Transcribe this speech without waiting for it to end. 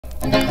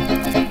I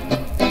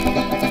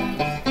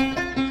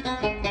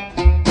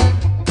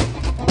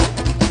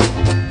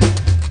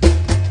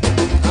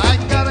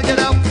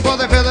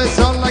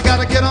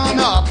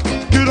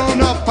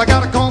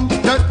gotta comb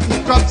dirt and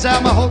scrubs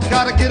out my hole.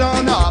 Gotta get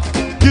on up,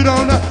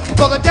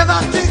 for the devil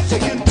keeps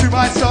singing to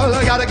my soul.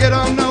 I gotta get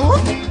on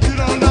up,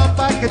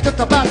 I can just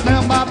about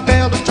smell my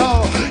bell to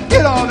toe.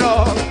 Get on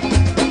up.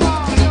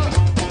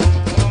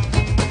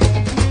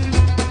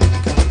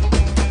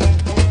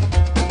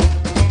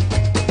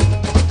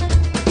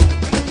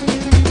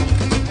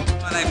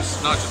 My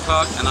name's Nigel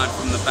Clark and I'm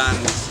from the band,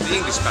 the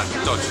English band,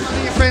 Dodge.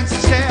 Your friends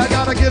say I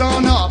gotta get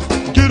on up,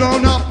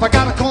 I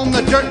gotta comb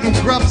the dirt and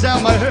grubs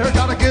out my hair.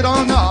 Gotta get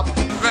on up.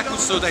 Record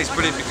Store Day is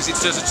brilliant because it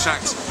does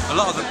attract a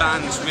lot of the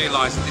bands.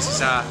 Realise that this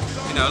is our,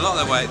 a lot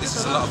of the way. This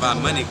is a lot of our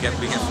money we get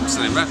from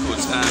selling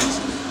records, and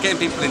getting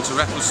people into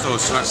record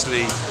stores to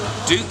actually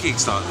do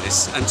gigs like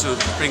this and to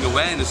bring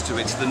awareness to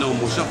it to the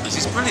normal shoppers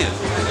is brilliant.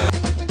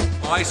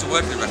 I used to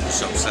work in a record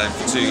shop for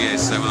 2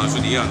 years, when I was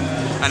really young,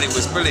 and it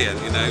was brilliant.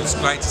 It was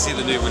great to see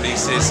the new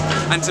releases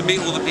and to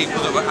meet all the people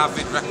that were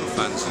avid record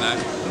fans.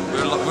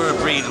 We're a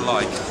breed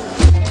alike.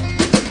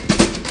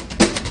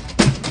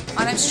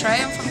 My name's Trey,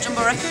 I'm from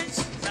Jumbo Records.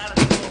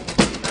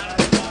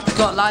 We've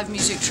got live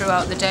music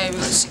throughout the day, we've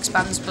got 6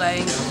 bands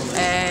playing.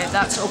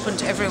 That's open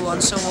to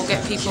everyone, so we'll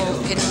get people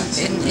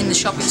in the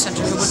shopping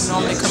centre who wouldn't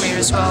normally come here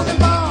as well.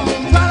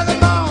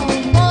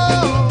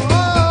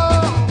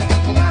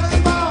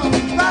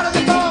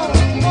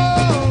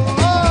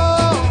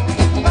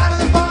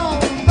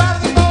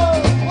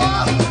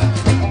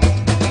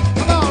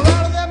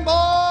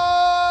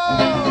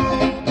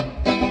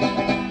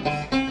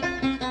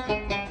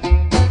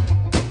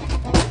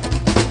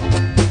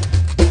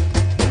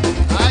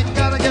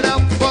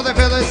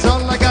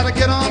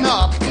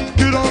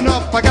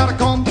 I gotta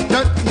comb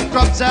dirt and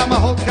scrubs out my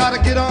hole. Gotta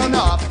get on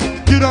up,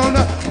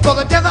 for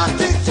the devil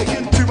keeps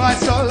singing to my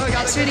soul.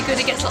 It's really good,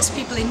 it gets lots of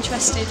people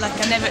interested. Like,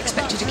 I never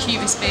expected a queue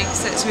this big,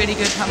 so it's really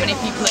good how many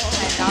people have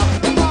turned out.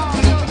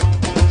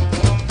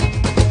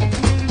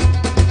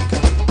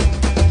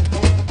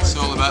 It's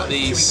all about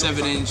the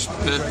 7-inch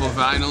purple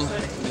vinyl,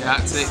 the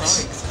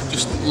Arctics.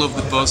 Just love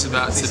the buzz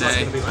about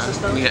today.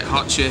 We get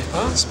hot chip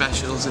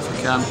specials if we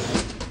can.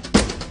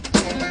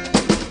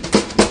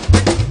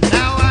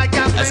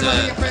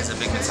 As a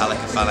big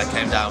Metallica fan, I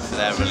came down for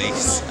their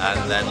release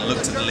and then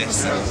looked at the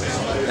list, and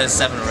there's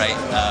 7 or 8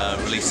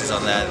 releases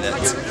on there that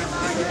I'm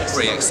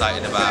pretty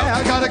excited about.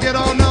 I gotta get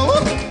on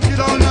up,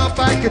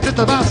 I can just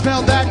about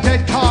smell that.